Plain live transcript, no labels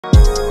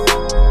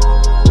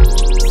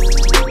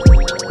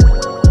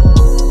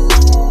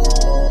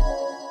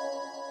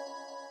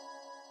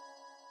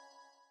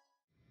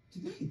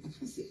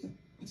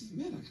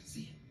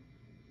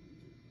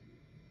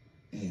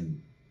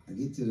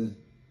to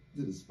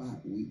the spot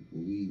where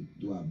we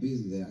do our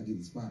business at. I get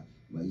the spot,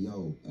 I'm like,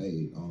 yo,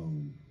 hey,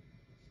 I'm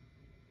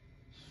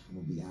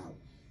gonna be out.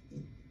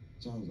 And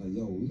Charles was like,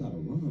 yo, we gotta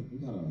run.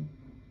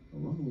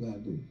 We gotta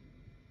do.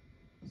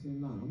 I said,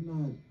 nah, I'm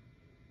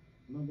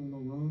not doing no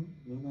run.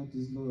 I got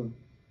this little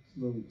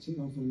chick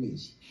on for me.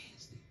 She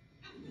nasty.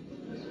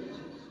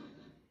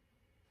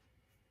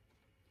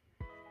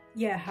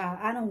 Yeah,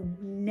 I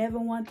don't never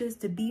want this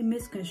to be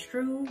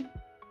misconstrued,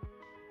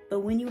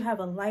 but when you have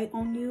a light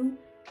on you,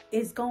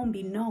 it's gonna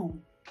be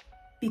known,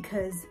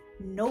 because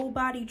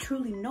nobody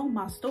truly know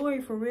my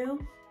story for real,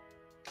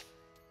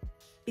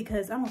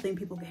 because I don't think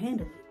people can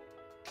handle it.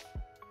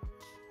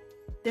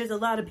 There's a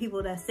lot of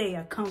people that say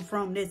I come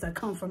from this, I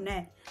come from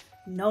that.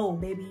 No,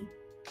 baby.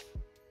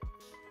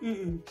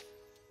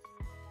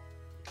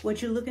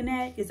 What you're looking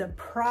at is a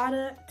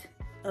product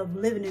of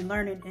living and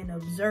learning and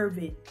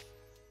observing.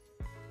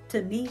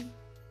 To me,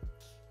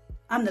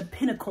 I'm the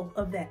pinnacle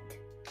of that.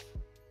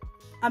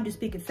 I'm just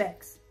speaking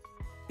facts.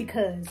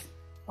 Because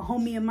a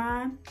homie of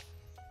mine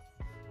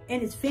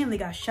and his family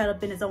got shot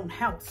up in his own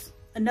house.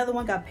 Another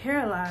one got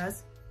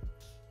paralyzed,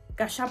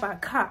 got shot by a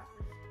cop.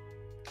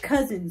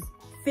 Cousins,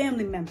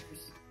 family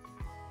members,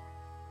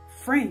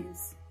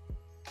 friends,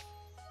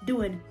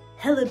 doing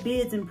hella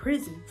bids in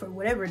prison for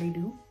whatever they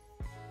do.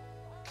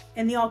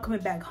 And they all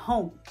coming back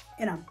home.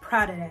 And I'm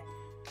proud of that.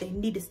 They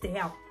need to stay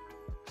out.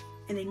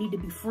 And they need to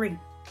be free.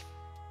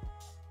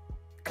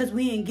 Because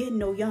we ain't getting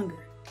no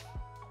younger.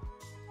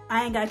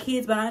 I ain't got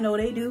kids, but I know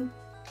they do.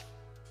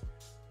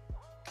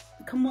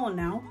 Come on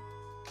now.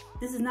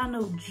 This is not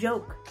no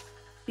joke.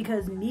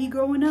 Because me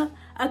growing up,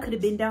 I could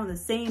have been down the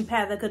same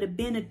path. I could have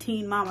been a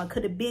teen mom. I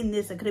could have been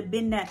this. I could have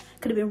been that.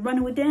 Could have been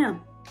running with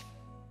them.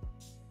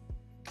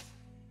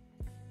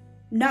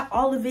 Not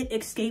all of it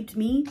escaped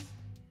me.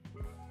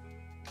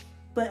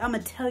 But I'm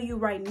going to tell you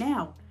right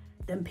now.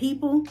 Them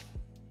people,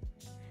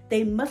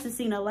 they must have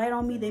seen a light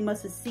on me. They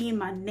must have seen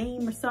my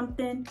name or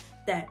something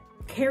that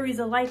carries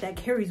a light, that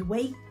carries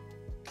weight.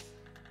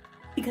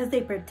 Because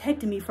they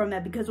protected me from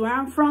that. Because where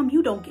I'm from,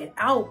 you don't get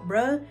out,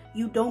 bruh.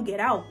 You don't get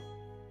out.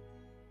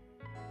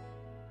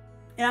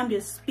 And I'm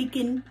just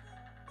speaking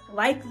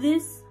like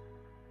this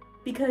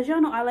because y'all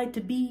know I like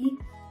to be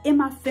in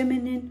my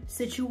feminine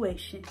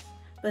situation.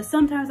 But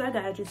sometimes I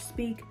gotta just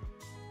speak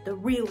the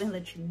real and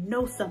let you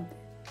know something.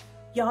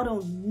 Y'all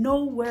don't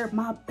know where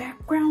my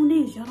background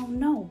is. Y'all don't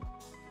know.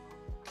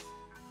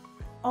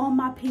 All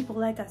my people,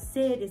 like I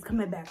said, is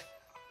coming back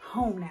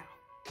home now.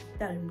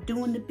 That are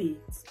doing the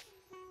bids.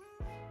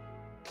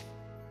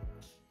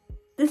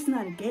 This is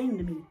not a game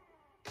to me.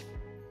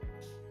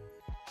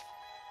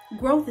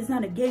 Growth is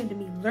not a game to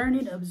me.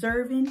 Learning,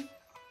 observing,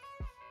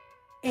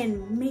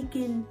 and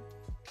making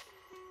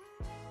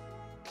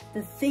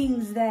the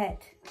things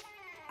that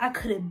I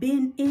could have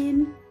been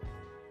in.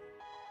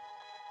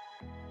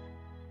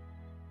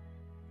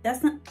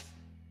 That's not,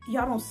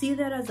 y'all don't see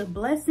that as a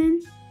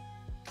blessing?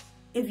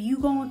 If you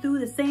going through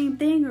the same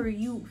thing or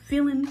you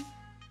feeling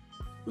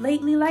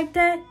lately like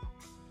that,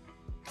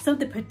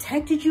 something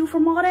protected you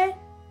from all that,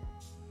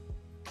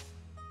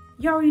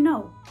 you already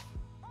know.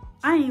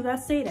 I ain't even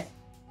gotta say that.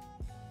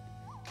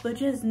 But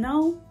just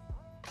know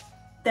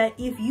that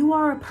if you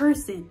are a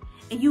person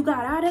and you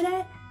got out of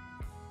that,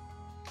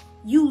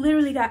 you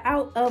literally got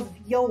out of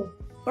your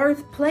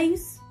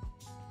birthplace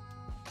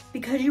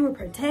because you were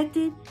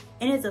protected,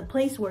 and it's a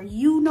place where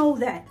you know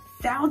that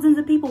thousands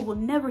of people will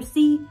never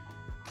see,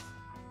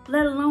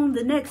 let alone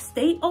the next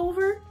state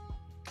over,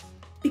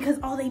 because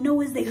all they know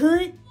is the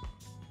hood.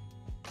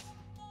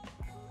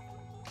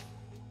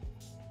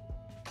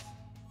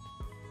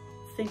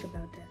 Think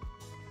about that.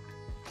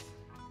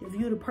 If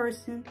you're the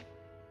person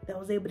that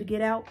was able to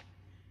get out,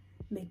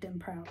 make them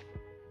proud.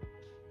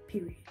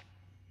 Period.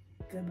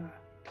 Goodbye.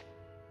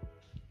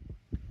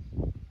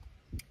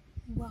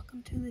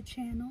 Welcome to the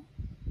channel.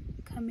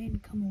 Come in,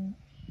 come on.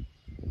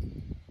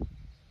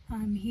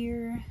 I'm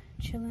here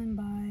chilling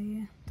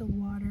by the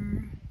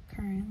water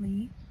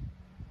currently.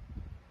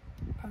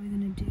 Probably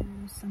gonna do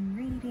some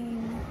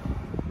reading.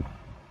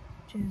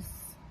 Just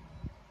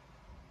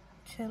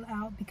chill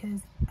out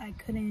because I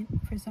couldn't,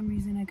 for some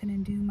reason, I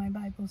couldn't do my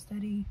Bible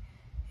study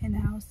in the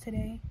house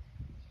today.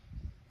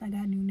 I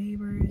got new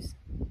neighbors.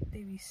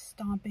 They be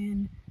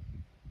stomping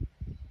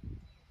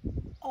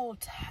all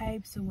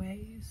types of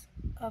ways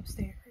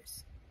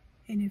upstairs.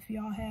 And if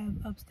y'all have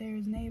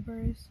upstairs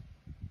neighbors,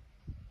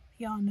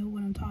 y'all know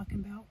what I'm talking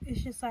about.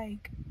 It's just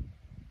like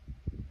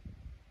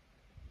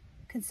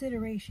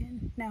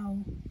consideration. Now,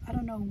 I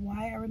don't know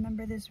why I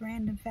remember this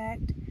random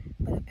fact,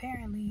 but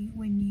apparently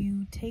when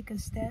you take a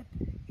step,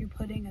 you're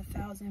putting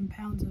 1,000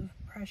 pounds of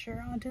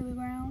pressure onto the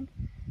ground.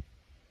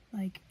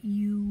 Like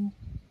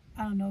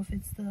I don't know if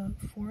it's the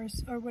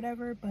force or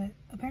whatever, but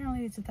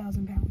apparently it's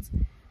 1,000 pounds.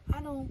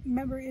 I don't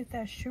remember if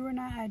that's true or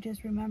not. I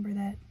just remember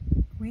that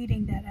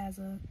reading that as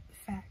a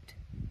fact.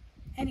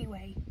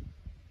 Anyway,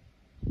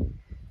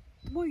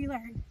 the more you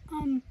learn.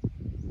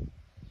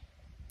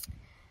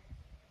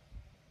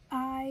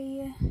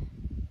 I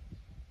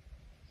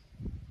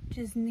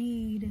just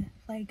need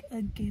like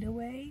a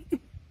getaway.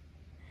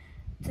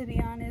 to be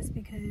honest,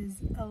 because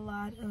a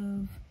lot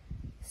of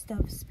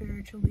stuff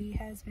spiritually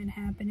has been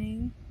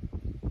happening,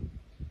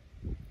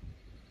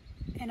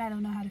 and I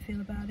don't know how to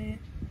feel about it,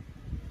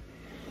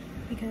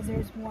 because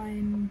there's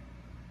one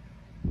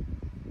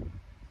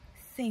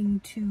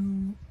thing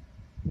to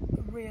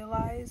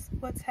realize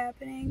what's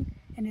happening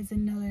and it's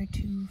another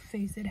to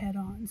face it head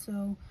on.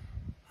 So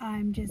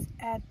I'm just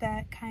at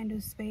that kind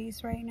of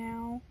space right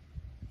now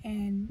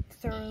and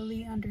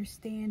thoroughly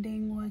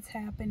understanding what's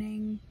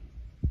happening.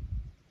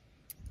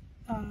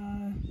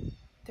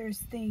 There's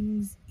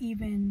things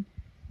even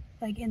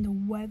like in the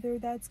weather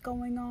that's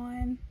going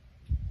on,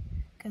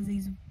 because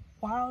these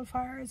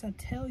wildfires, I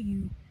tell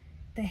you,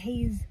 the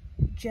haze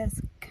just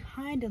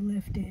kind of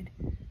lifted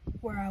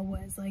where I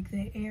was. Like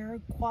the air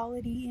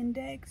quality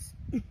index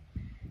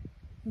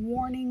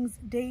warnings,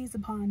 days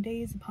upon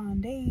days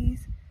upon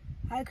days.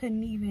 I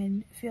couldn't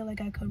even feel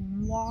like I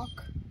could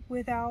walk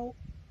without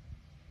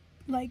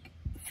like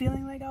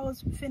feeling like I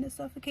was finna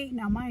suffocate.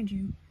 Now mind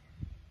you,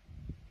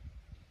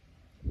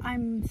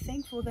 I'm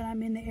thankful that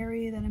I'm in the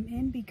area that I'm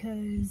in,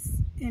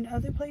 because in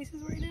other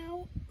places right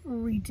now,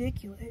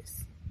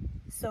 ridiculous.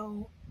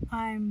 So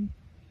I'm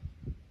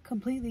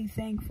completely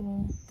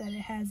thankful that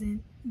it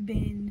hasn't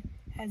been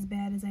as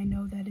bad as I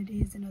know that it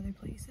is in other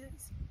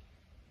places.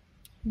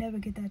 Never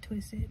get that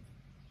twisted.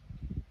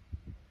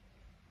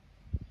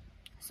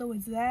 So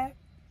it's that.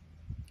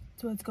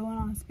 It's what's going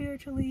on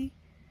spiritually.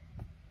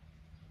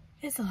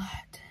 It's a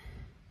lot.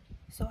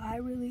 So I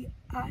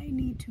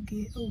need to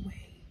get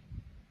away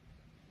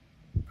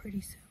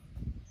pretty soon.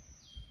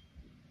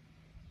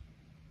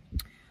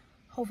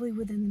 Hopefully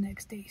within the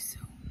next day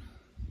soon.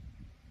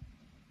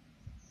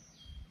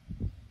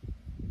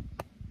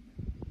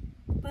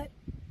 But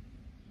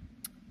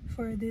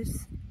for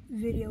this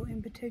video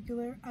in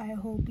particular, I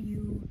hope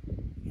you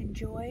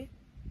enjoy.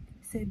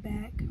 Sit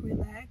back,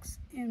 relax,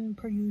 and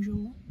per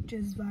usual,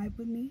 just vibe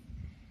with me,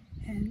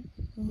 and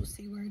we'll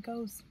see where it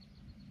goes.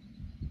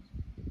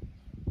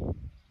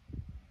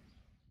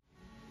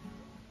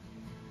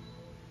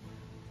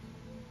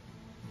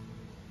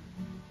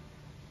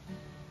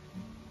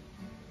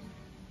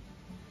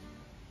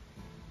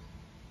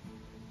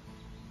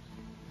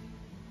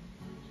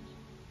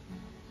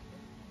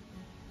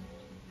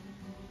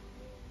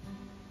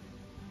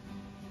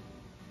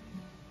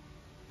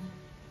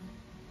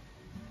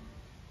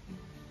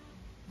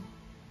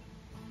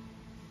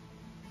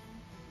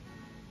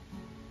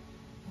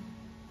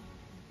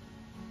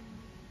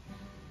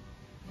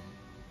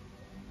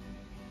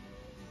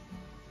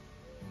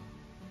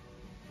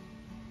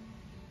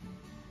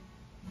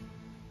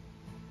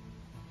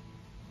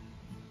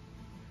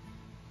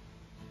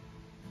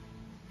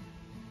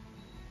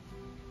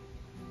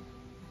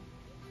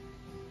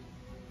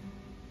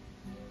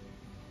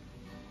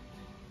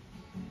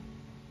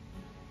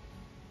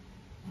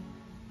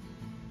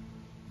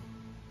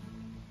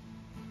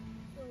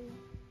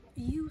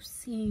 You've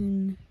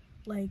seen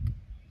like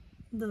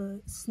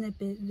the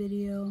snippet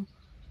video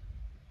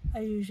I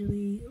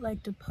usually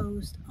like to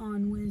post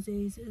on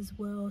Wednesdays as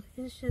well.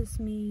 It's just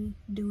me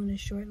doing a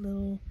short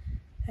little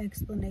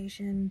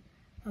explanation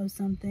of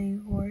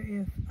something, or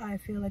if I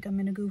feel like I'm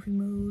in a goofy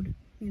mood,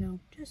 you know,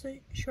 just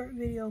a short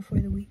video for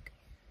the week.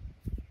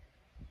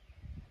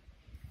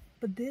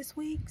 But this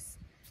week's,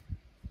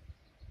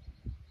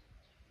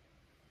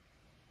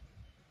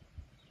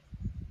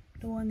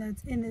 the one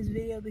that's in this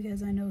video,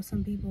 because I know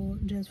some people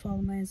just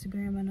follow my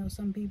Instagram, I know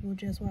some people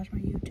just watch my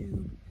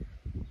YouTube,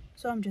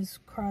 so I'm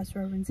just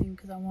cross-referencing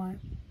because I want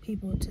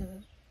people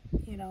to,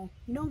 you know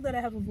that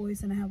I have a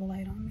voice and I have a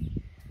light on me.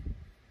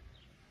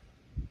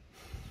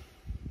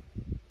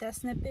 That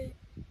snippet,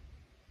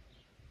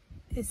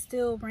 it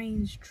still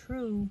reigns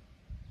true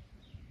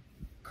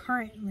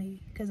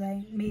currently, because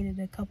I made it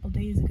a couple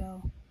days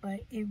ago, but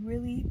it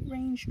really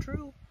reigns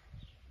true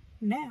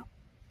now,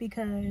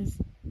 because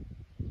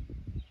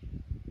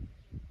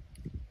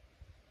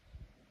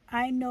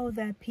I know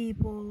that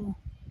people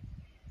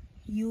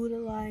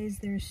utilize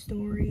their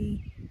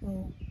story,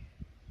 well,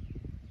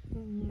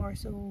 more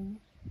so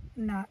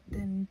not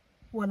than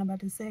what I'm about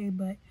to say,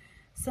 but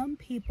some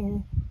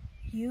people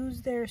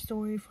use their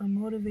story for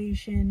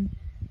motivation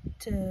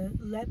to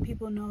let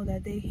people know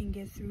that they can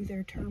get through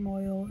their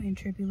turmoil and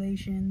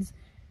tribulations,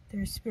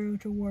 their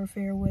spiritual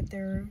warfare, what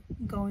they're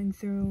going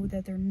through,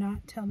 that they're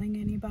not telling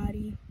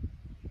anybody.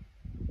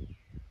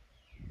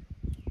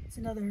 It's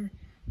another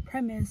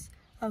premise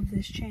of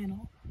this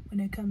channel when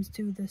it comes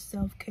to the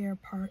self-care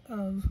part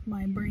of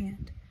my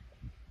brand.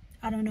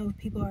 I don't know if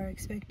people are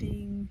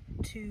expecting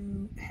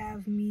to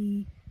have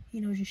me,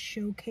 just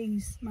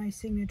showcase my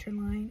signature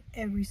line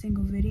every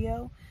single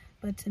video,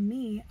 but to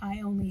me,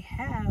 I only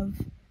have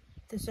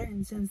the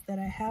certain sense that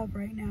I have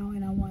right now,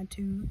 and I want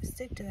to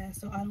stick to that.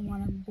 So I don't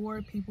want to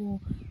bore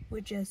people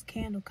with just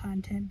candle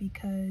content,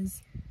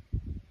 because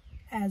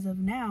as of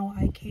now,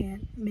 I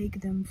can't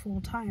make them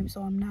full time,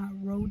 so I'm not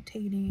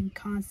rotating and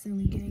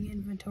constantly getting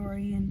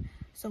inventory and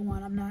so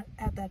on. I'm not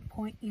at that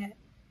point yet.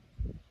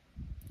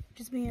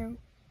 Just being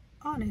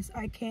honest,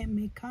 I can't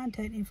make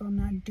content if I'm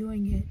not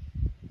doing it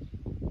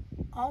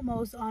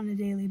almost on a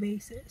daily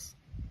basis.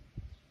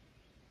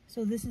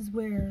 So this is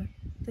where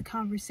the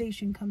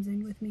conversation comes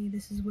in with me.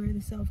 This is where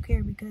the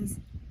self-care, because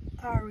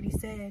I already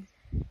said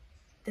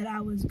that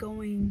I was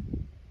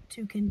going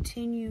to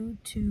continue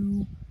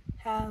to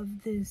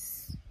have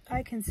this,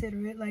 I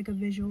consider it like a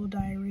visual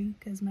diary,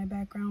 because my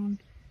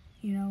background,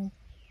 you know,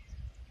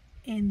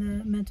 in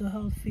the mental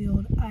health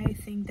field, I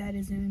think that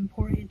is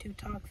important to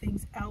talk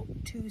things out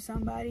to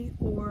somebody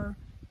or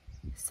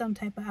some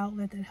type of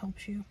outlet that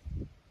helps you.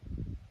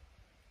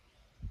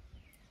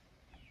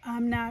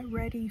 I'm not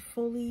ready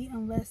fully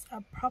unless I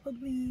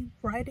probably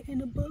write it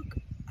in a book.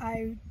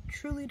 I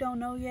truly don't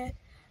know yet,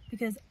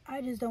 because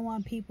I just don't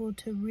want people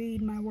to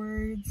read my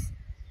words,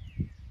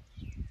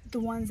 the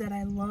ones that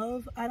I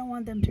love. I don't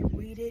want them to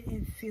read it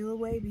and feel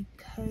away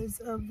because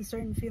of the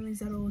certain feelings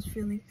that I was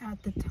feeling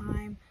at the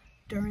time,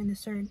 during the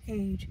certain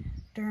age,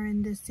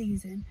 during the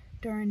season,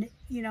 during,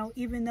 you know,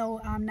 even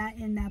though I'm not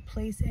in that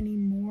place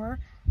anymore,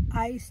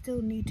 I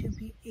still need to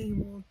be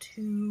able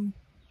to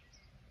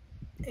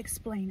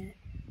explain it,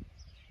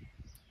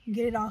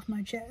 get it off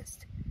my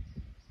chest,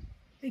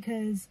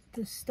 because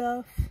the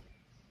stuff,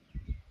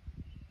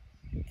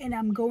 and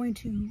I'm going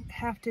to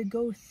have to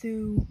go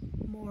through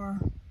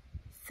more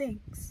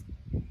things.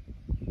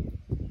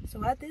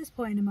 So at this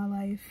point in my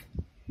life,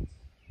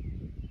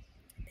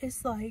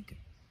 it's like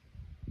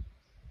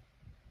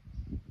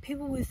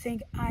people would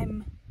think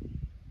I'm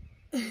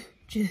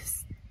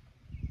just,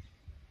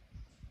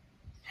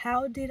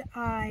 how did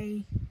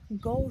I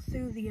go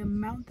through the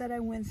amount that I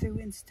went through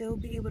and still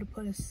be able to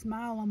put a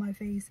smile on my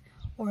face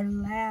or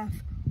laugh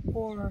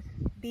or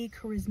be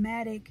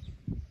charismatic?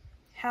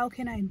 How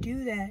can I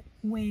do that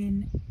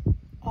when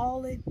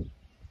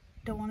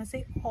don't want to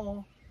say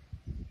all,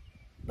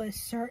 but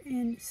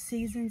certain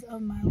seasons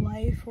of my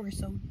life were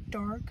so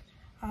dark.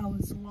 I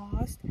was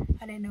lost.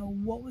 I didn't know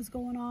what was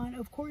going on.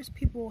 Of course,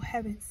 people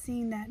haven't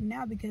seen that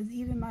now, because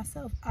even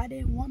myself, I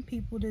didn't want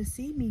people to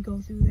see me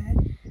go through that.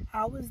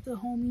 I was the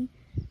homie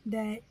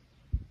that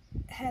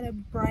had a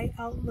bright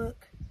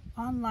outlook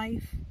on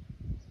life,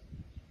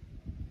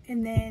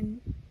 and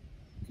then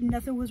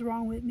nothing was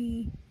wrong with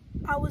me.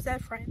 I was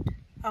that friend.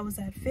 I was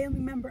that family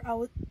member.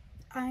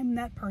 I'm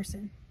that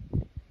person.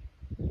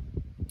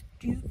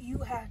 You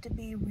have to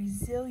be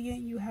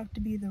resilient. You have to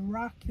be the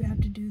rock. You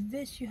have to do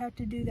this. You have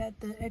to do that.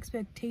 The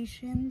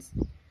expectations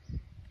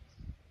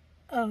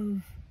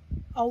of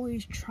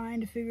always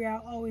trying to figure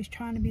out, always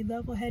trying to be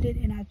level-headed.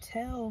 And I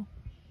tell,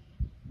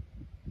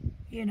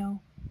 you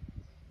know,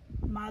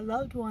 my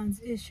loved ones,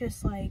 it's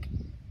just like,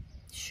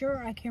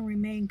 sure, I can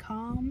remain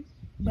calm,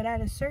 but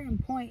at a certain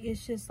point,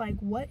 it's just like,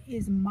 what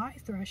is my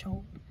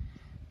threshold?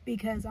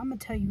 Because I'm going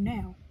to tell you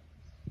now,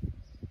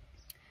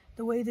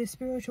 the way this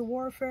spiritual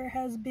warfare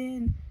has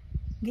been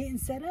getting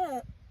set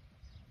up,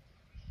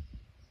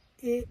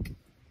 I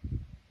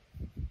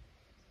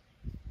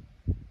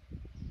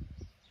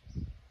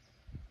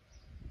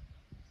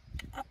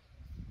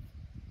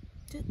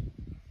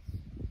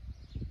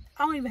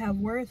don't even have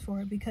words for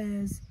it,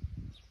 because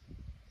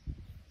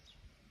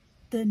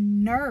the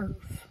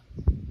nerve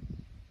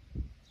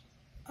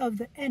of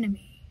the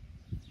enemy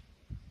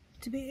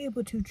to be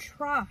able to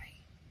try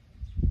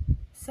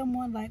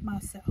someone like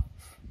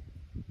myself.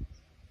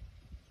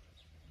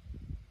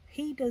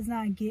 He does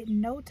not get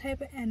no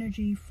type of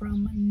energy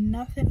from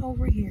nothing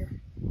over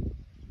here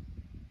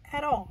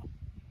at all.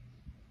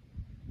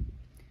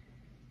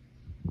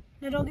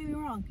 Now, don't get me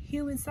wrong,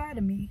 human side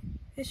of me,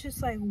 it's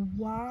just like,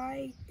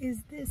 why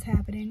is this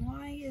happening?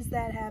 Why is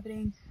that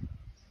happening?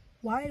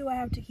 Why do I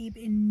have to keep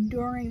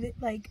enduring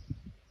that? Like,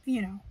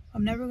 you know,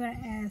 I'm never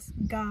going to ask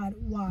God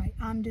why.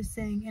 I'm just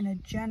saying in a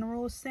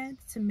general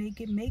sense, to make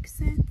it make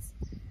sense.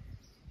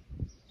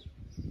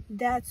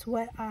 That's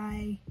what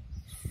I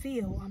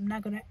feel. I'm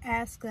not going to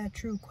ask that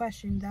true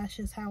question. That's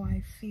just how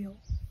I feel.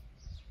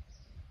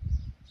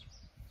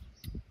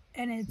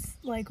 And it's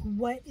like,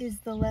 what is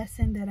the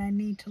lesson that I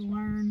need to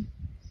learn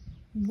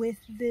with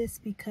this?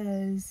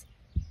 Because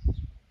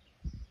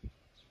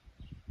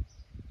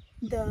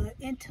the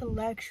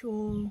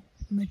intellectual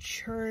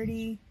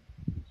maturity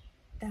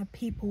that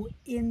people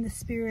in the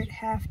spirit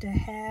have to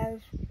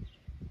have,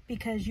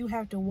 because you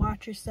have to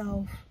watch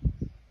yourself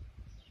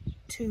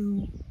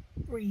to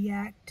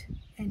react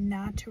and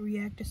not to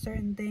react to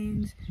certain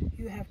things.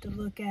 You have to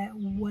look at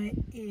what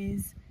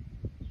is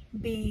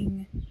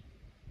being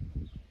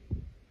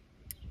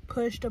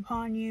pushed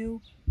upon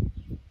you.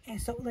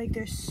 And so, like,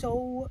 there's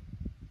so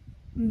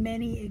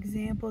many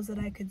examples that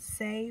I could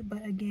say,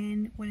 but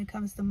again, when it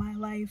comes to my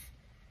life,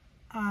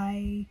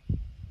 I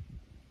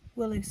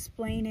will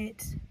explain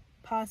it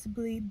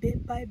possibly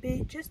bit by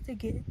bit, just to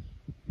get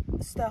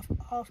stuff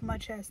off my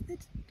chest.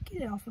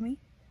 Get it off of me.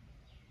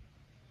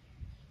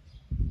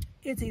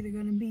 It's either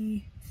going to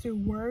be through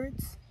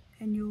words,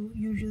 and you'll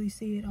usually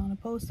see it on a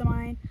post of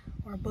mine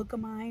or a book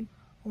of mine,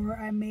 or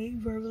I may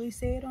verbally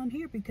say it on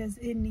here because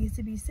it needs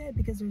to be said,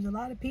 because there's a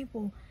lot of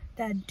people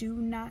that do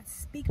not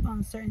speak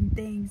on certain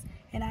things,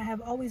 and I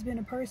have always been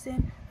a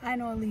person, I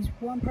know at least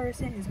one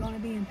person is going to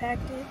be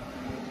impacted.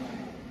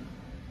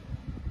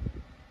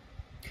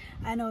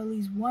 I know at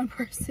least one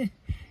person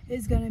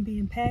is going to be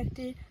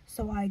impacted,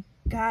 so I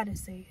gotta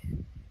say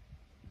it.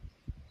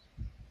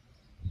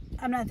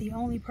 I'm not the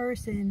only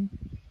person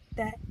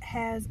that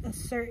has a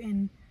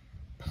certain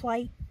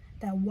plight,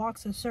 that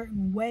walks a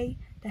certain way,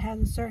 that has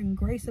a certain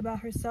grace about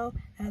herself,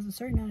 that has a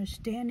certain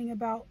understanding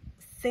about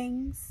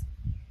things.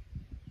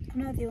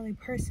 I'm not the only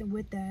person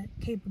with that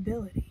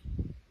capability,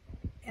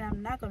 and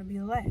I'm not going to be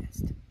the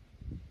last.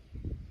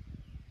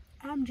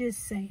 I'm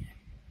just saying,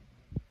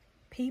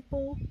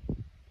 people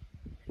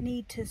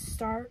need to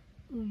start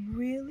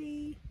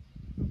really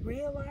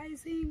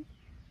realizing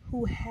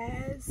who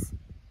has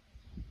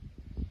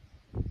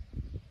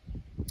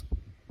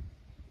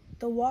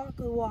the walk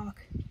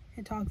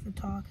and talk the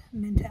talk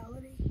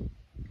mentality.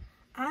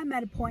 I'm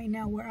at a point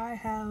now where I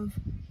have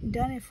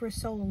done it for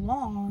so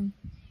long,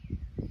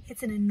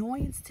 it's an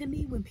annoyance to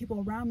me when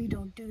people around me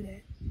don't do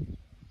that.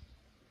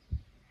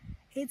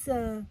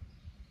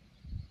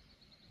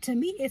 To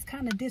me, it's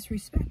kind of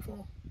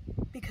disrespectful,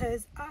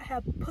 because I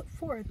have put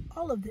forth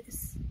all of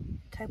this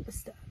type of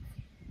stuff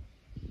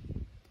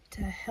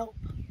to help,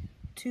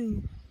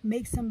 to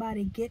make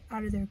somebody get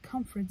out of their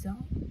comfort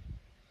zone.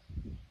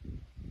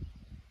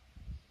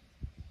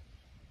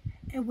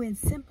 And when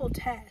simple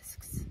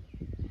tasks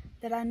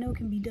that I know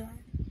can be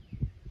done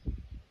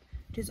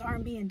just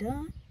aren't being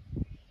done,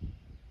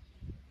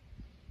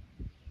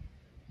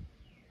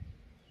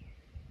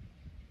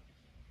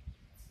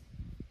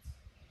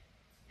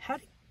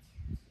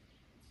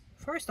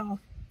 first off,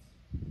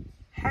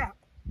 how?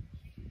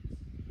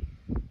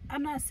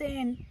 I'm not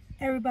saying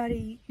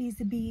everybody needs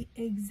to be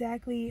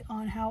exactly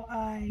on how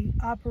I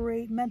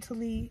operate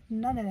mentally,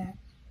 none of that.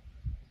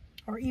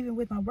 Or even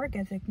with my work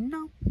ethic,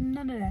 no,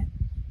 none of that.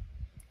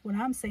 What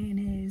I'm saying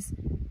is,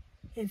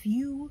 if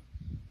you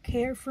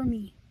care for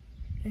me,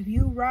 if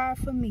you ride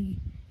for me,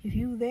 if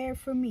you there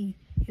for me,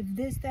 if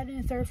this, that,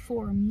 and the third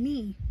for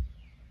me,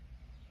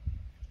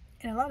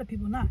 and a lot of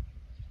people not,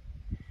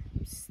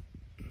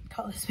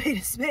 call a spade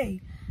a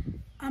spade.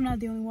 I'm not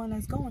the only one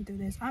that's going through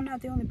this. I'm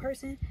not the only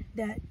person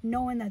that,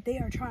 knowing that they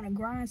are trying to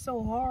grind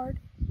so hard,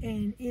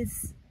 and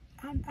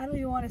I don't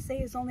even want to say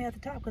it's only at the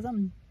top, because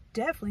I'm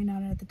definitely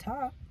not at the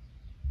top.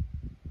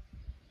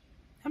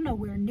 I'm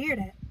nowhere near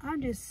that.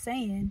 I'm just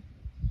saying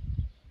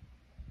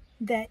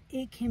that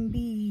it can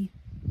be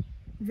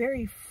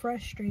very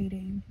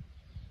frustrating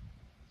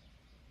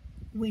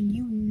when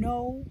you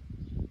know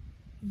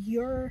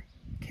your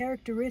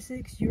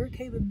characteristics, your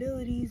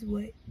capabilities,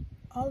 what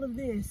all of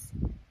this.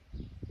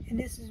 And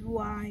this is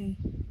why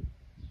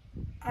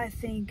I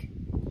think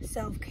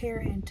self-care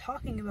and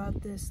talking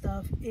about this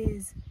stuff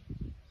is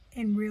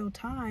in real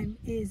time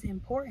is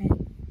important.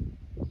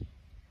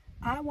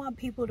 I want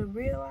people to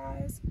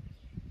realize,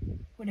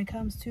 when it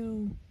comes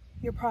to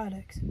your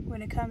products,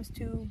 when it comes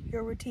to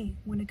your routine,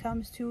 when it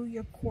comes to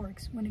your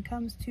quirks, when it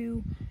comes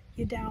to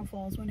your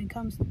downfalls, when it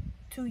comes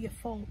to your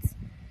faults,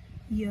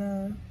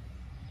 your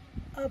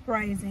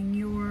uprising,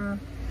 your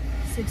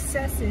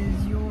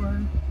successes,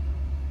 your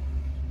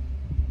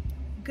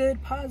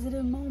good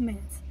positive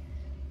moments,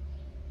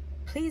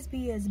 please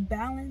be as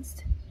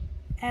balanced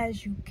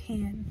as you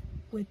can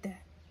with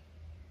that.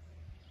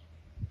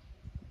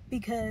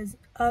 Because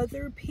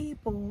other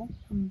people,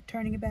 I'm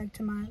turning it back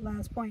to my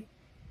last point,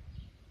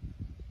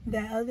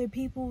 that other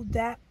people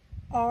that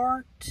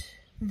aren't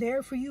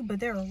there for you,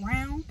 but they're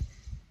around,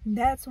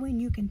 that's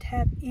when you can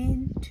tap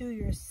into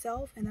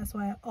yourself. And that's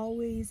why I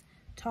always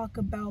talk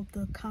about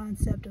the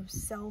concept of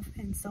self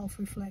and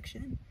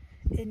self-reflection.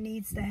 It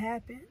needs to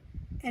happen,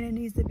 and it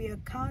needs to be a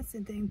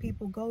constant thing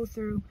people go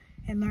through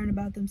and learn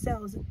about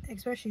themselves,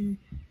 especially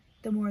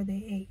the more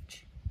they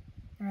age,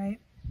 right?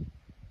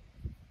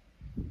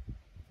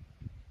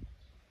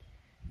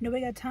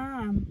 Nobody got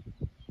time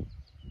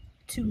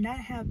to not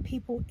have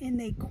people in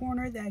their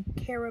corner that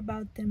care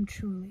about them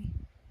truly.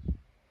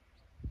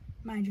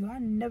 Mind you, I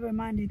never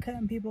minded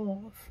cutting people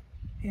off.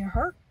 It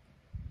hurt,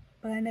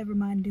 but I never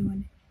mind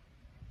doing it.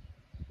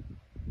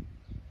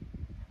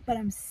 But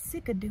I'm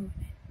sick of doing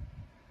it.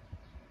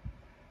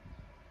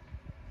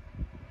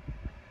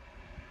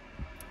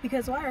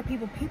 Because why are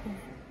people people?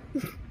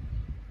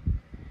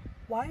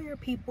 Why are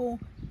people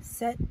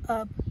set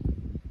up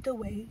the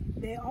way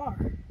they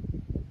are?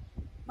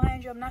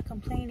 Mind you, I'm not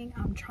complaining.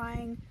 I'm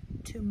trying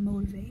to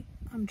motivate.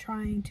 I'm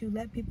trying to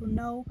let people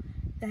know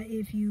that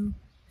if you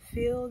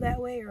feel that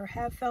way or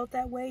have felt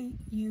that way,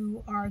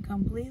 you are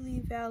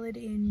completely valid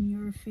in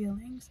your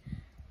feelings.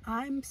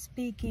 I'm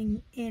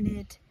speaking in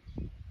it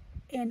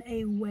in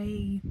a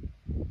way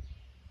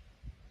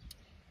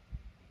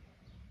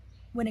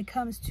when it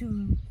comes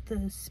to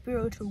the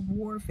spiritual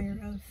warfare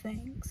of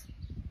things,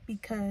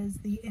 because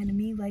the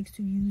enemy likes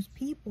to use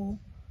people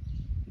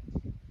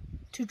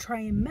to try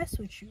and mess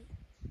with you,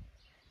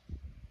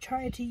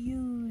 try to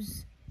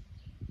use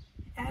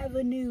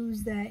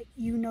avenues that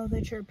you know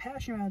that you're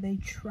passionate about.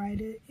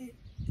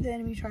 The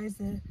enemy tries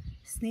to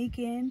sneak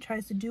in,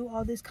 tries to do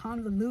all this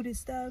convoluted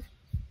stuff,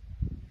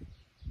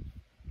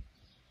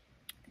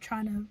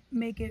 trying to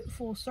make it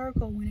full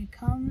circle when it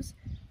comes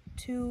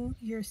to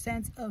your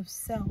sense of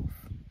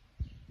self.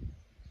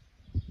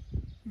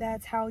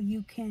 That's how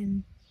you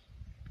can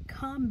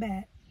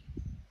combat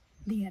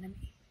the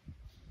enemy.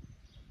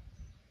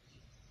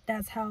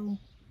 That's how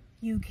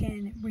you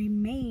can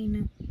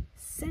remain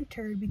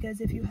centered,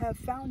 because if you have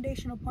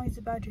foundational points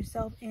about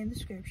yourself in the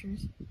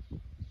scriptures,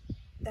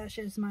 that's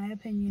just my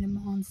opinion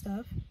on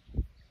stuff,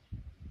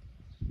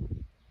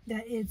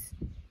 that it's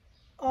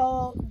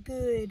all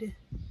good,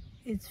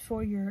 it's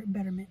for your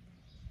betterment.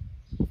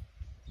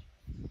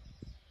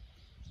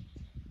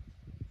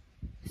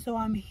 So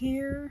I'm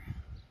here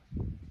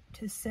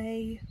to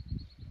say,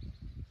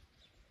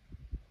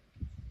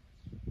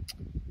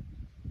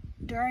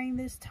 during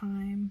this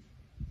time,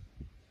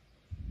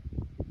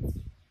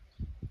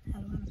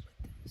 how do I put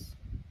this?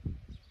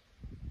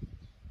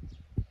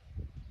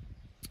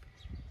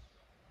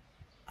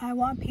 I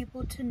want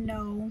people to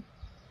know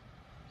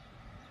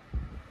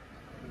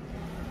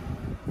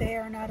they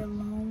are not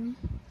alone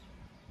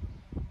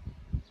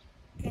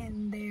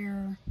in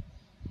their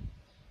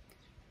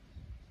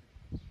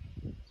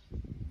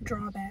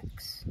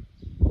drawbacks.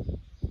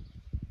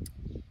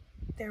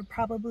 They're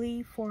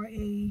probably for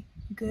a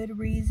good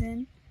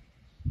reason,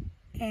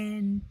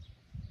 and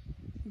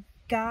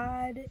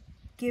God,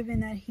 given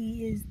that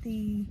He is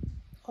the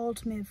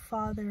ultimate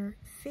father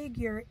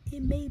figure,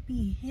 it may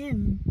be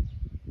Him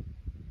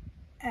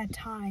at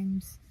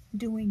times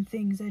doing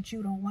things that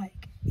you don't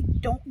like.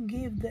 Don't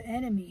give the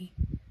enemy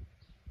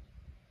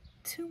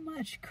too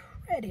much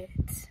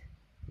credit.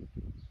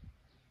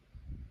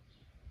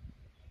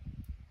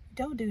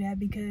 Don't do that,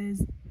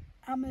 because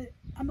I'm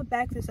gonna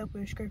back this up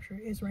with a scripture.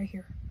 It's right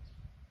here.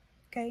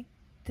 Okay?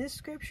 This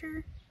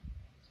scripture,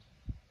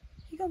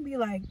 you're gonna be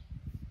like,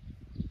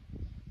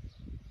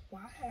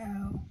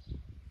 wow.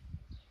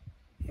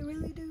 It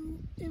really do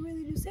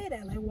say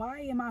that. Like,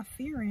 why am I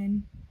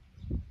fearing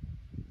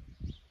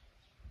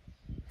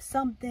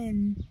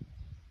something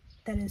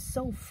that is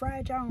so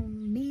fragile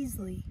and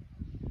measly?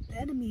 The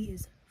enemy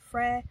is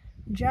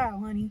fragile,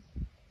 honey.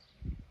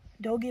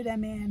 Don't give that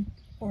man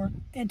or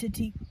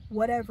entity,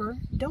 whatever,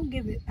 don't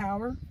give it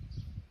power.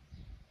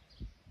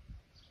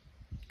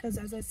 Because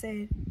as I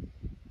said,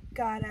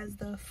 God, as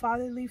the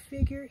fatherly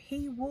figure,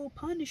 He will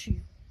punish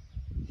you.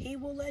 He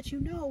will let you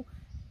know,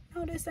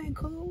 no, this ain't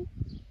cool.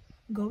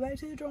 Go back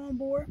to the drawing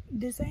board.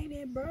 This ain't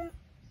it, bruh.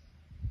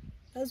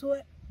 That's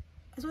what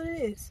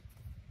it is.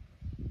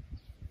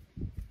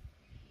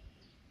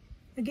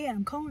 Again,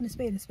 I'm calling a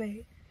spade a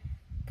spade,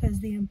 because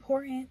the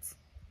importance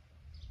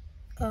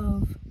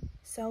of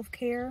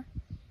self-care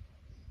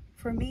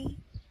for me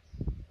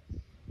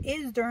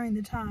is during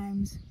the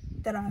times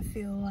that I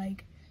feel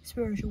like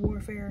spiritual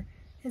warfare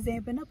is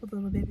amping up a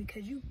little bit,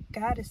 because you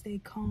gotta stay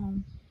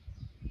calm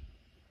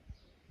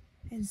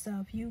and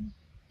stuff. You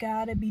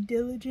gotta be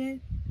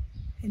diligent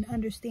in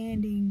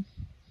understanding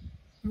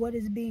what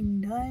is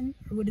being done,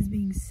 or what is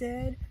being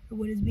said, or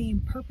what is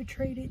being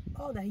perpetrated.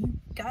 All that, you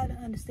gotta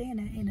understand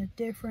that in a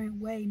different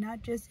way,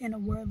 not just in a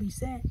worldly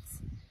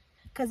sense.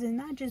 Because it's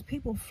not just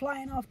people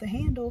flying off the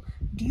handle.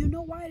 Do you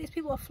know why these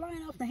people are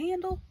flying off the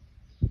handle?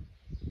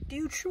 Do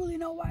you truly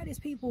know why these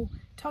people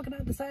talking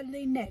out the side of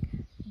their neck,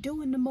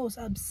 doing the most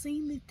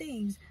obscene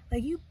things?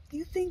 Like, you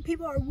think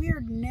people are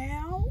weird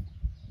now?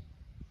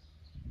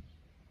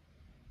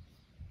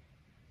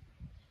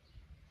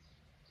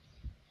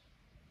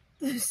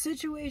 The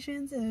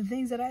situations and the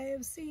things that I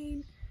have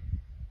seen,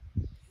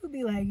 you'll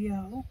be like,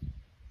 yo,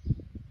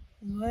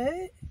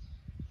 what?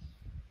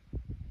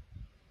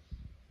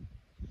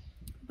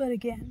 But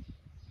again,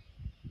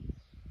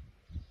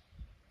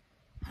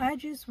 I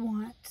just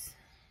want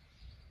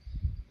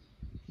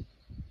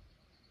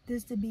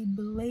this to be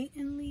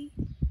blatantly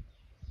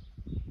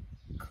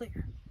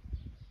clear.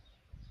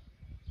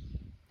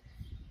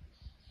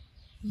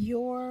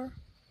 Your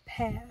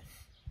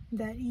path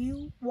that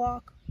you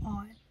walk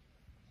on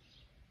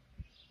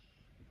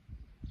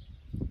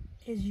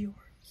is yours.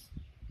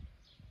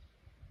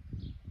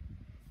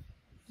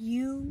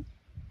 You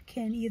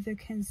can either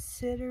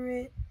consider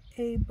it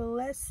a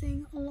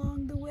blessing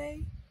along the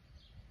way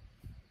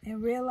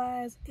and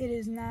realize it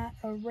is not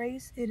a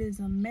race, it is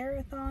a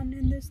marathon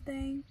in this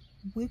thing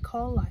we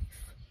call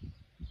life.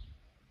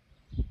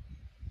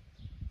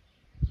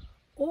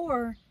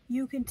 Or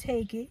you can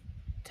take it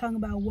talking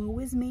about woe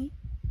is me.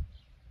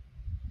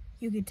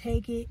 You can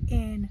take it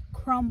and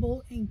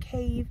crumble and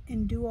cave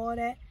and do all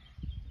that.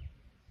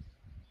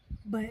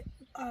 But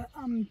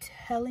I'm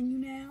telling you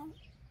now,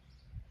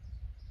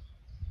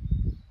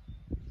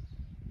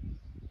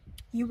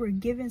 you were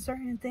given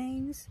certain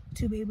things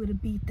to be able to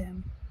beat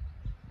them.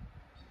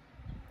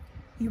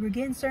 You were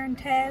given certain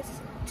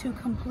tasks to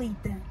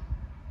complete them.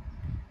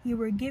 You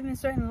were given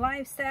certain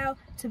lifestyle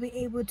to be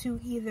able to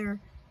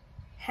either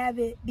have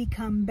it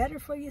become better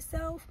for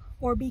yourself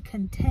or be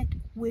content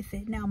with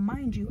it. Now,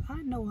 mind you,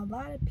 I know a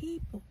lot of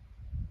people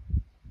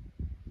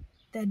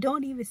that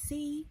don't even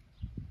see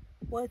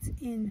what's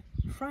in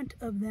front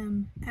of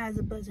them as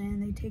a blessing,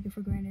 and they take it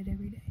for granted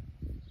every day.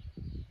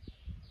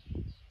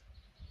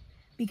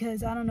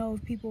 Because I don't know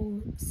if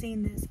people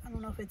seen this, I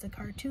don't know if it's a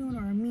cartoon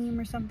or a meme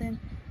or something,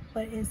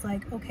 but it's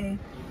like, okay,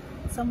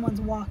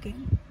 someone's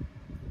walking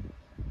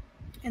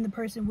and the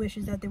person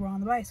wishes that they were on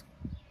the bicycle.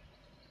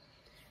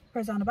 The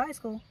person on the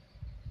bicycle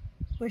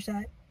wished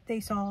that they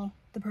saw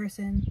the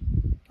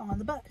person on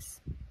the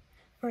bus.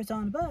 The person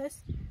on the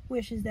bus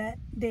wishes that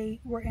they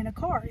were in a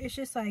car. It's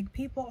just like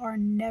people are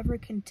never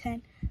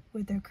content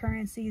with their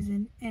current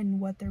season and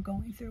what they're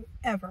going through,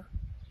 ever.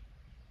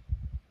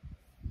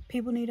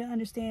 People need to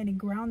understand and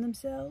ground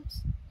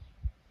themselves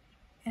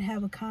and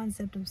have a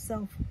concept of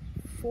self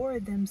for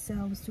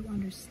themselves to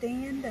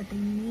understand that they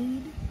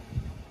need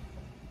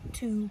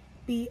to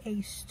be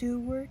a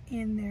steward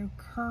in their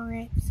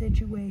current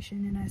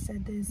situation. And I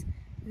said this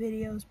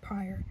videos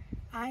prior,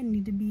 I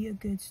need to be a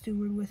good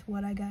steward with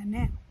what I got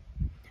now.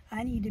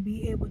 I need to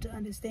be able to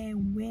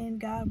understand when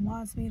God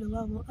wants me to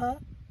level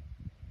up,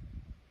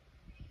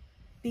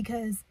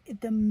 because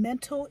the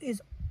mental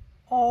is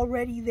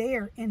already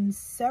there in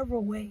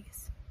several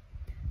ways.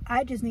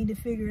 I just need to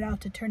figure it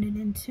out to turn it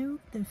into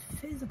the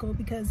physical,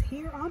 because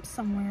here I'm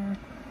somewhere.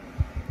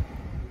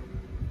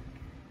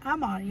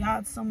 I'm on a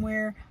yacht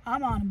somewhere.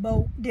 I'm on a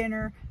boat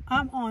dinner.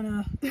 I'm on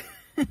a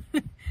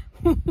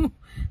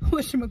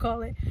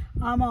whatchamacallit?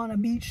 I'm on a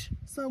beach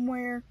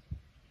somewhere.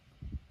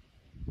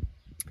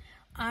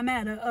 I'm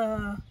at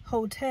a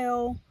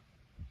hotel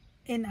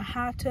in a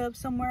hot tub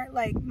somewhere.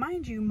 Like,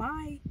 mind you,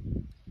 my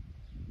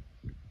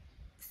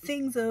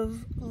things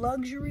of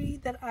luxury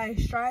that I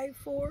strive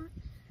for,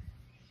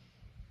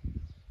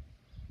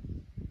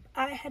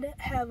 I had to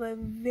have a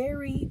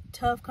very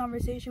tough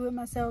conversation with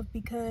myself,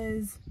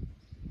 because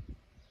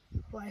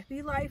life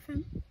be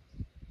lifing.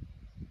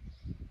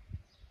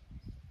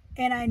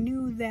 And I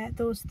knew that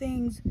those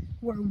things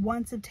were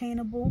once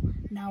attainable.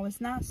 Now it's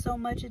not so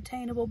much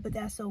attainable, but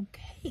that's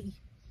okay.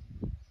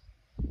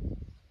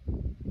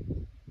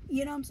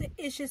 You know what I'm saying?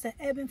 It's just an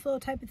ebb and flow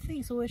type of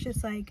thing. So it's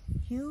just like,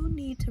 you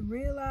need to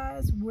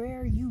realize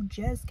where you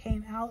just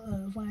came out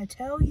of. When I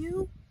tell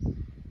you,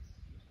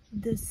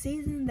 the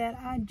season that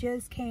I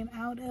just came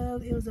out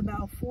of, it was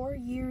about 4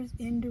 years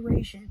in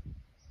duration.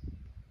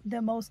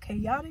 The most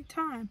chaotic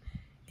time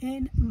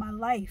in my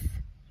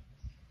life.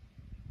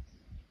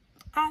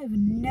 I've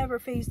never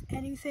faced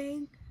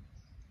anything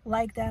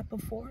like that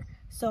before.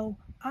 So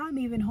I'm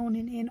even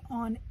honing in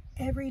on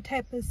every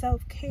type of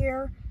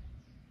self-care,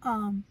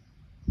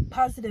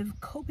 positive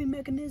coping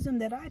mechanism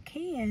that I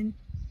can,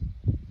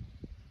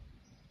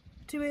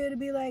 to be able to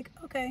be like,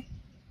 okay,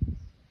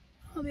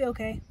 I'll be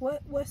okay.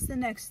 What's the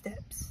next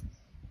steps?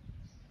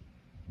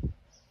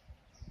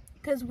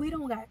 Because we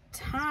don't got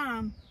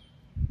time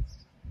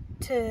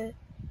to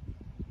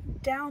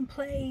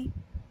downplay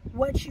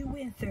what you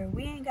went through.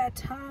 We ain't got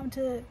time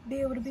to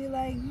be able to be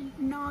like,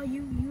 no,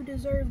 you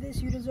deserve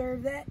this, you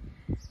deserve that.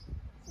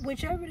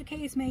 Whichever the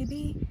case may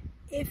be,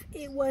 if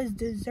it was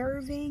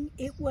deserving,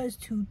 it was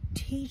to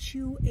teach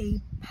you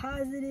a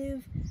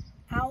positive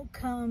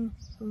outcome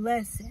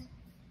lesson.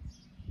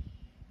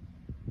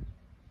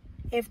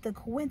 If the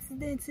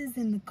coincidences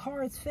and the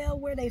cards fell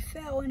where they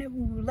fell,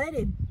 and let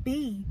it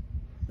be.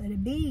 Let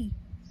it be.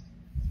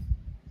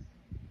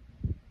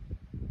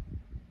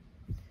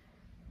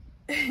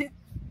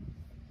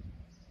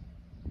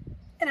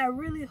 And I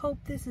really hope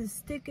this is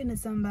sticking to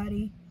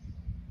somebody,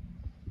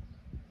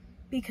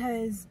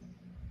 because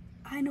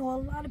I know a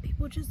lot of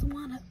people just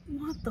want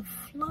the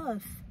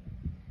fluff.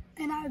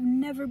 And I've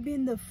never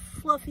been the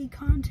fluffy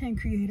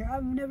content creator.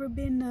 I've never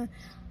been the,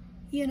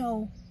 you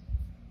know,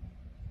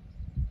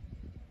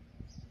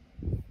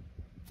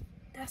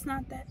 that's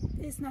not that,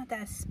 it's not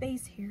that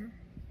space here.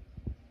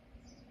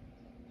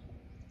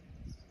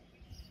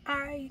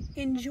 I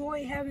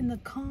enjoy having the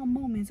calm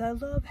moments. I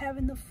love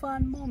having the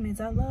fun moments.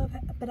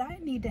 But I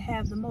need to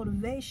have the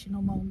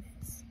motivational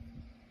moments.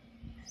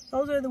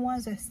 Those are the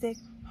ones that stick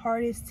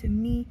hardest to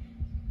me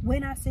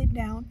when I sit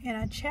down and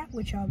I chat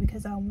with y'all,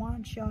 because I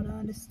want y'all to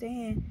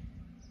understand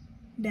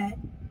that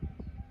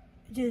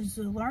just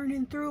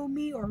learning through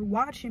me or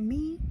watching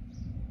me,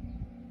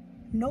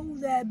 know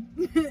that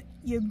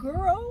your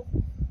girl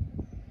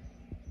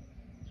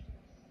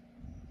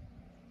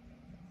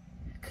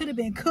could have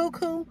been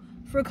cuckoo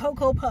for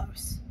Cocoa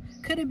Puffs.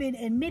 Could have been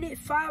admitted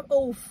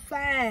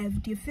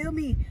 505. Do you feel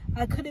me?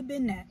 I could have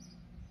been that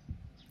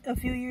a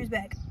few years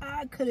back.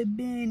 I could have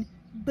been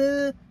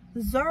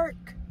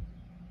berserk.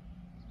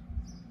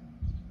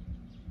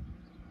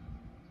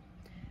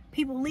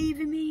 People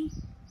leaving me.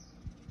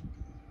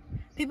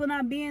 People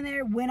not being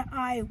there when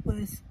I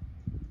was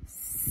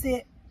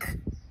sick.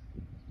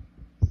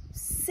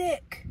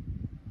 Sick.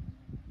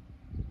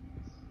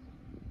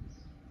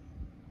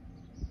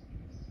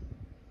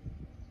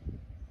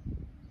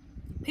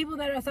 People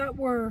that I thought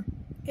were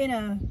in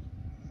a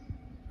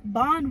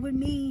bond with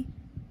me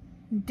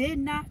did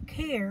not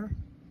care.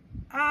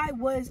 I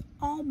was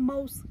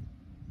almost,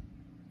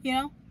 you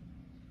know,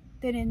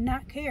 they did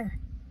not care.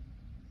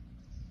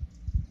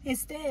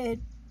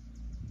 Instead,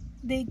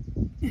 they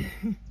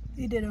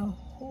did a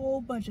whole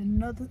bunch of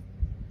nothing.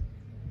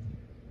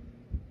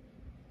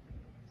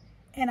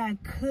 And I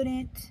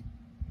couldn't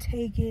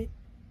take it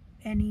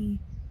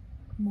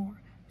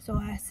anymore. So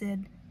I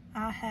said,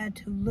 I had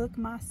to look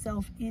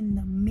myself in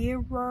the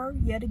mirror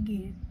yet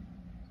again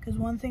Because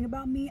one thing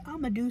about me,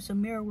 I'm going to do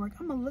some mirror work.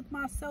 I'm going to look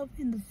myself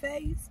in the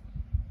face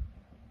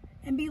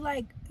and be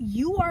like,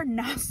 you are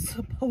not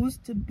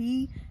supposed to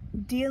be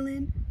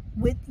dealing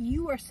with,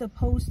 you are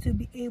supposed to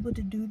be able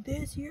to do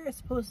this. You're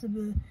supposed to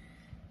be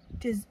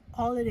just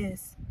all it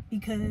is.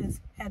 Because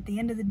at the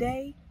end of the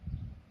day,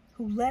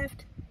 who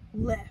left,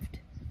 left.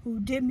 Who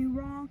did me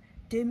wrong,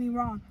 did me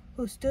wrong.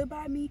 Who stood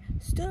by me,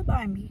 stood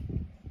by me.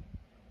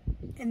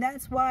 And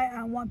that's why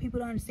I want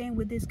people to understand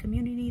with this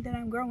community that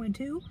I'm growing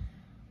to,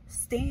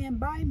 stand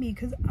by me,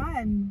 because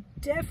I'm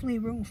definitely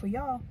rooting for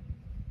y'all.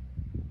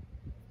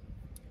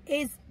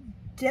 It's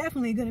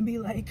definitely going to be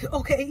like,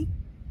 okay,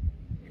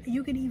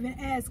 you can even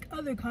ask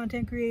other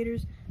content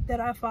creators that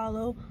I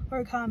follow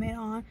or comment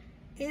on.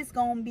 It's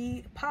going to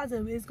be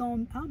positive.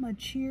 I'm going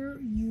to cheer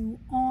you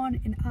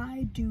on, and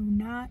I do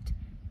not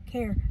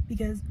care,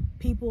 because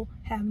people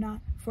have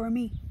not for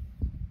me.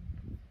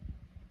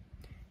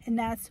 And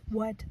that's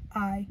what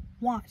I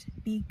want,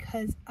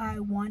 because I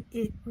want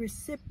it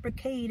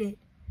reciprocated.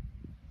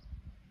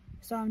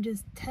 So I'm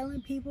just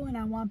telling people, and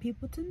I want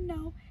people to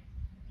know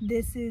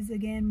this is,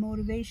 again,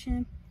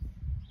 motivation.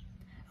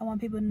 I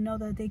want people to know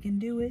that they can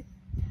do it.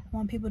 I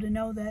want people to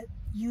know that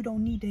you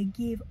don't need to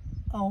give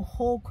a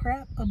whole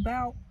crap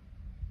about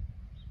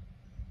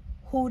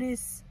who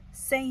this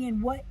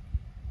saying what,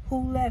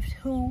 who left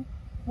who,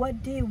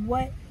 what did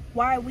what,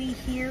 why we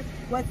here,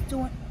 what's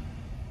doing.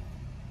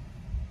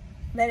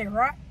 Let it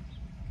rock.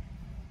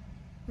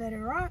 Let it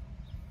rock.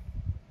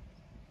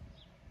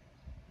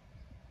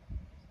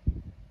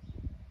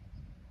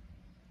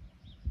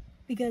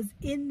 Because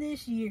in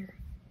this year,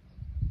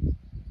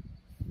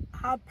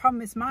 I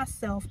promised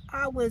myself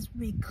I was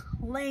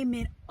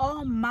reclaiming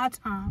all my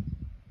time.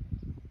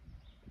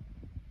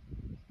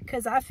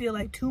 Because I feel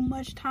like too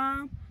much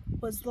time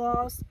was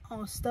lost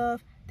on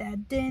stuff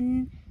that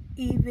didn't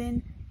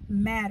even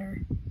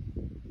matter.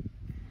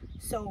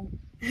 So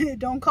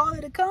don't call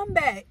it a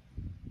comeback.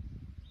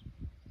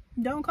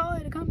 Don't call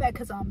it a comeback,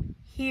 because I'm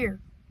here.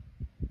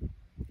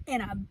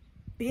 And I've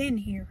been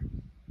here.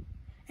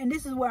 And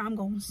this is where I'm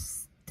going to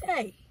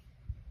stay.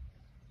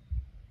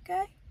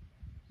 Okay?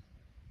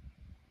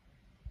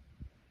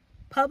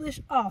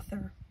 Published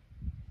author.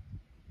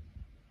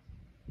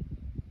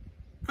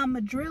 I'm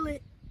going to drill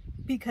it,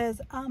 because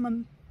I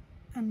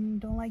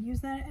don't like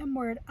using that M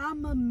word.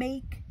 I'm going to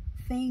make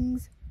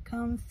things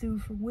come through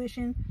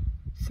fruition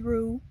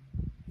through,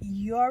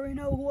 you already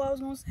know who I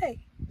was going to say,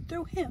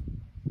 through him.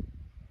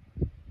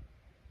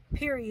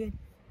 Period.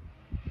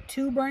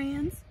 2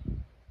 brands.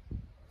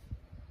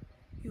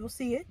 You'll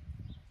see it.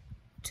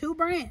 2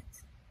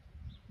 brands.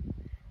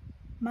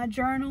 My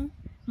journal,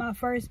 my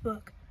first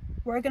book.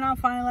 Working on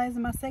finalizing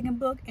my second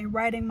book and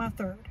writing my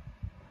third.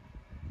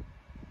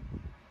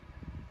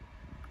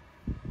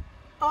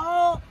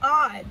 All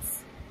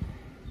odds.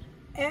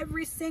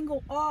 Every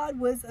single odd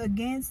was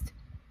against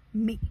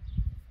me.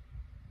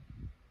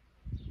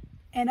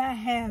 And I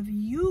have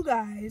you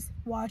guys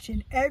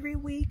watching every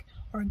week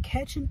or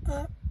catching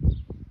up,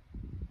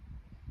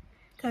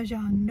 because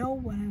y'all know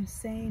what I'm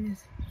saying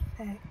is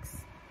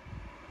facts.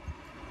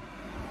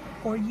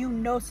 Or you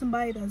know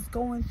somebody that's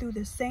going through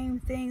the same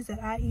things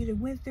that I either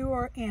went through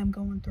or am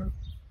going through.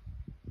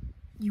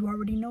 You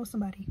already know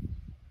somebody.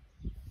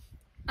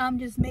 I'm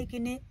just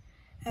making it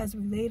as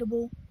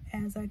relatable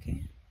as I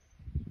can.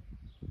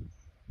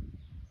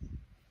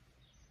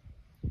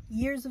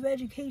 Years of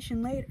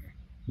education later.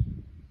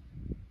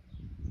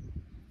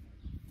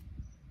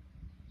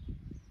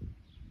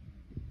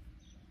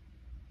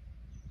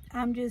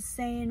 I'm just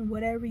saying,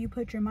 whatever you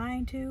put your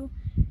mind to,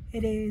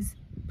 it is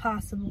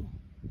possible.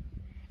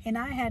 And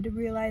I had to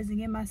realize and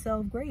give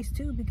myself grace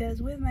too,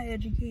 because with my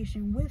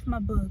education, with my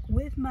book,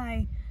 with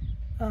my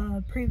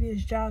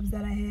previous jobs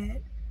that I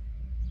had,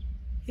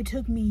 it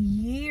took me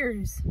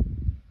years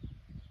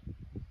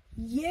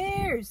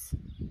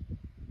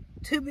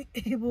to be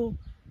able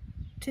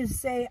to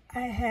say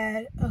I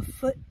had a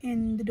foot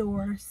in the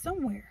door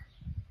somewhere.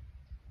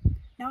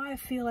 Now I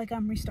feel like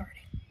I'm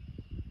restarting.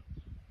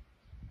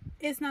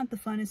 It's not the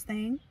funnest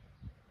thing.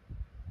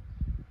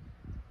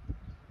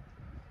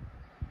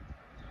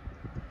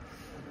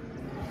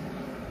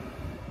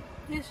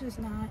 It's just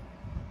not.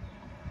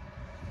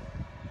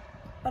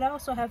 But I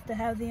also have to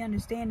have the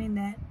understanding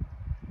that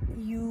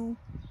you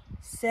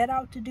set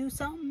out to do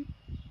something,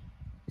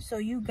 so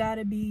you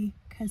gotta be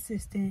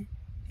consistent,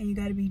 and you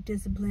gotta be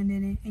disciplined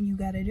in it, and you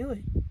gotta do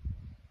it.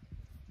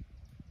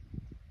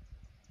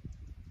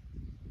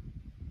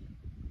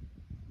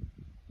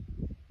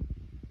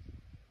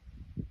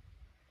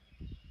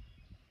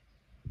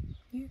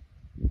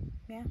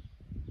 Yeah.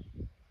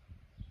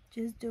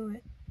 Just do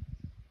it.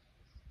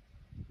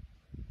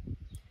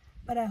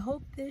 But I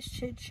hope this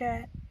chit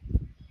chat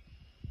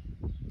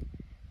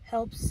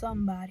helps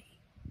somebody.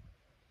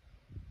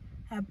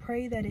 I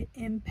pray that it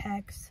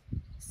impacts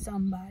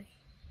somebody.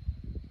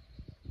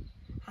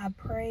 I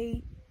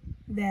pray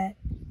that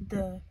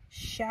the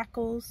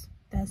shackles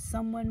that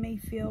someone may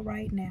feel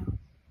right now,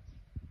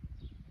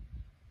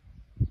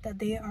 that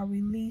they are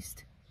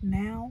released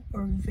now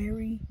or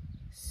very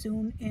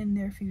soon in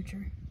their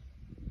future.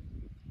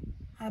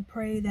 I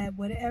pray that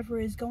whatever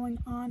is going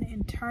on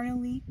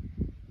internally,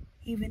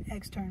 even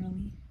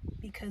externally,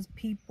 because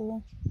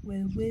people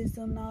with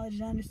wisdom, knowledge,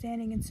 and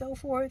understanding and so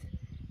forth,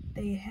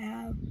 they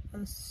have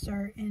a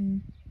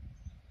certain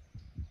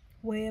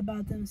way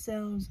about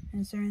themselves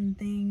and certain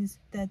things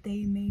that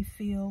they may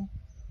feel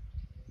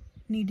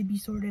need to be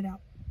sorted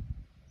out.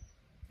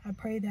 I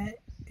pray that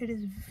it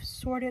is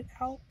sorted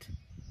out.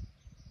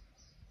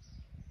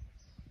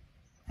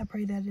 I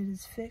pray that it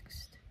is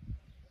fixed.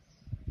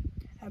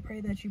 I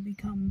pray that you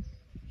become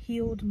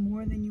healed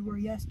more than you were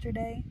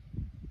yesterday.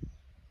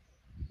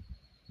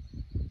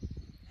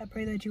 I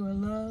pray that you are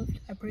loved.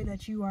 I pray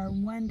that you are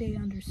one day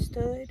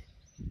understood.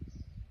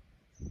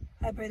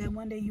 I pray that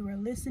one day you are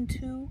listened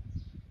to.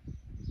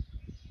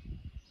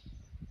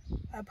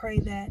 I pray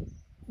that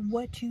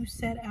what you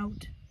set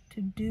out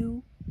to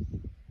do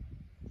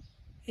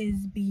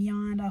is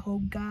beyond. I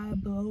hope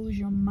God blows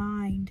your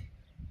mind.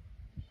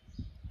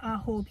 I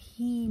hope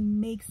He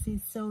makes it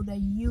so that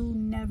you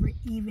never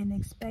even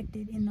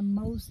expected in the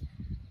most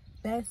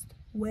best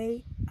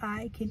way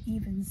I can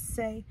even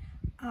say.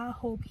 I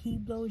hope He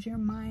blows your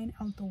mind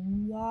out the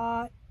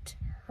water.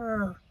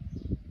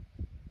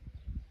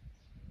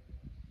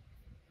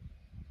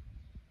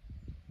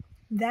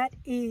 That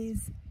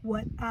is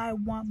what I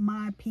want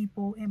my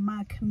people in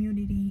my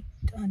community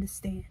to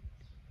understand.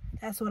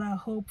 That's what I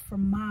hope for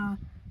my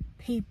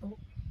people.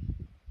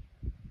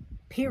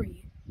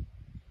 Period.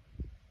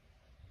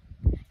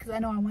 Because I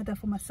know I want that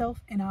for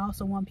myself, and I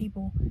also want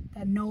people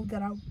that know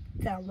that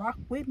that rock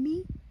with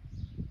me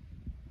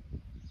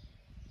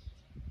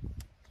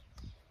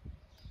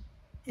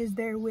is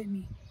there with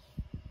me.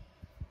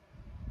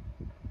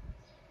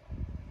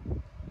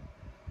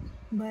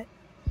 But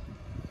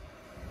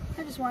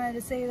I just wanted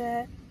to say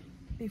that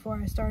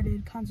before I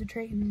started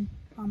concentrating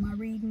on my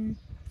reading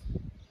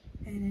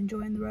and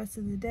enjoying the rest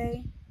of the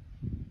day.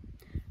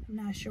 I'm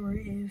not sure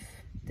if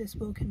this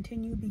will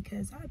continue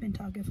because I've been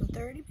talking for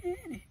 30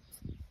 minutes.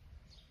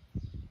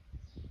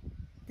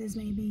 This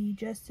may be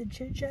just a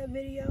chit chat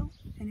video,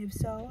 and if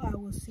so, I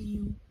will see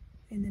you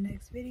in the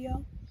next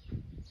video.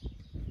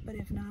 But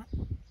if not,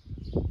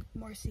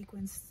 more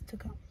sequence to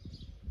come.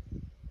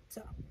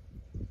 So,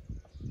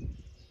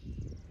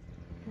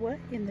 what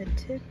in the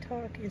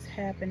TikTok is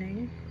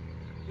happening?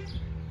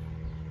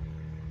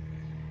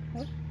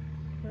 What?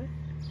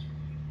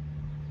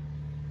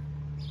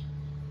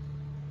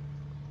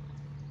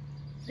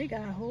 They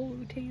got whole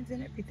routines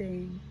and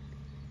everything.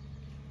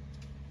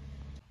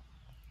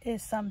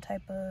 It's some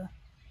type of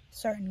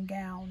certain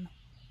gown.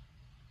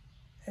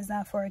 It's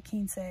not for a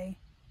quince. I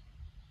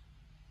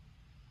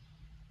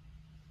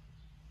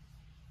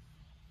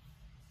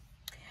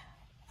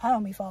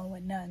don't be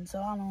following none, so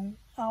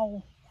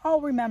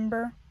I'll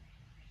remember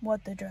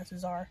what the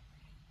dresses are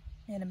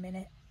in a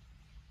minute,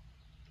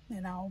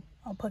 and I'll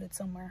put it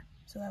somewhere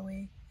so that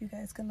way you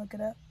guys can look it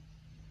up.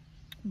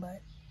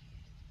 But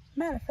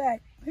matter of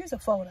fact, here's a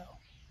photo.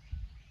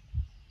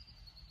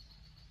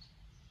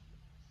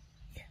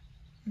 Yeah,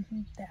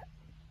 that.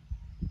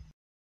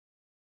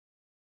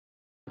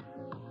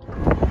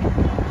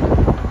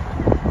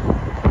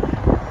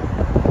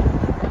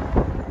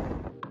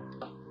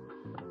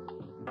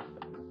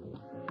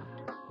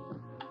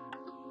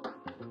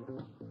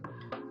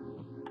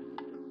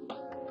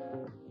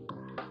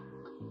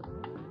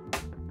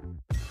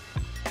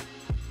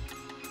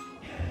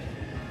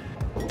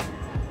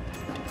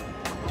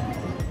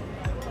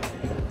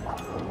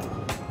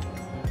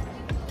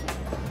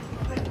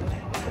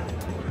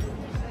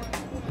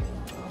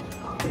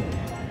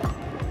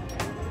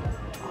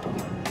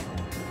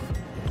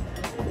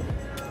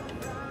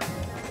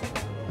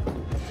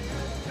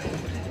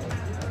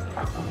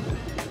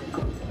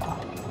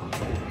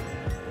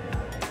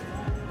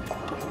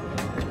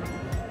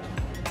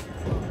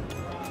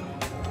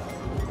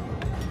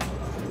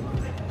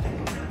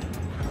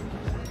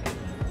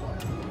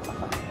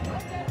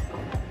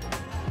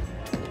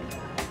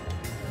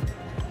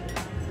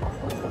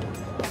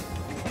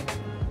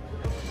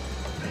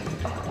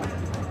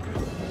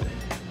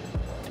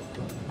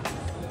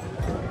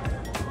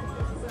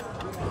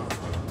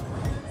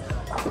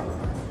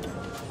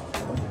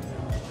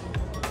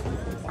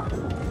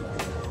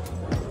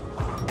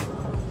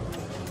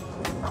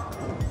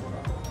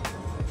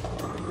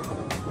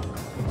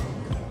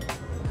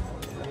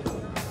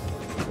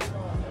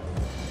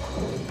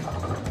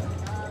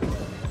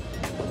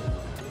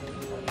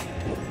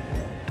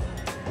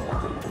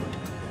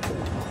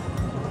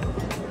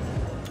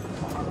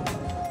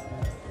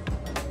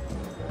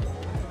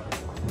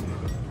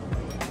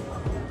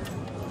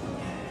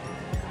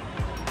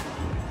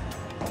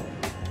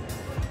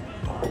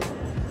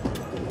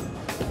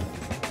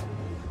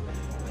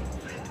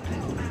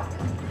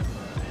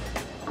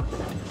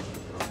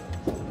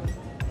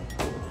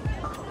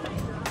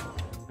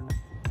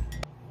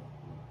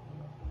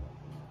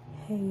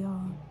 Hey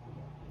y'all,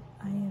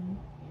 I am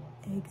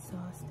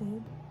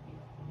exhausted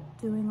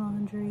doing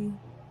laundry,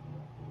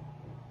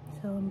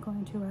 so I'm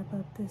going to wrap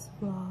up this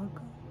vlog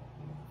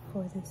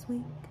for this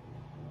week,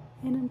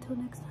 and until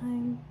next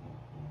time,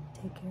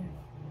 take care.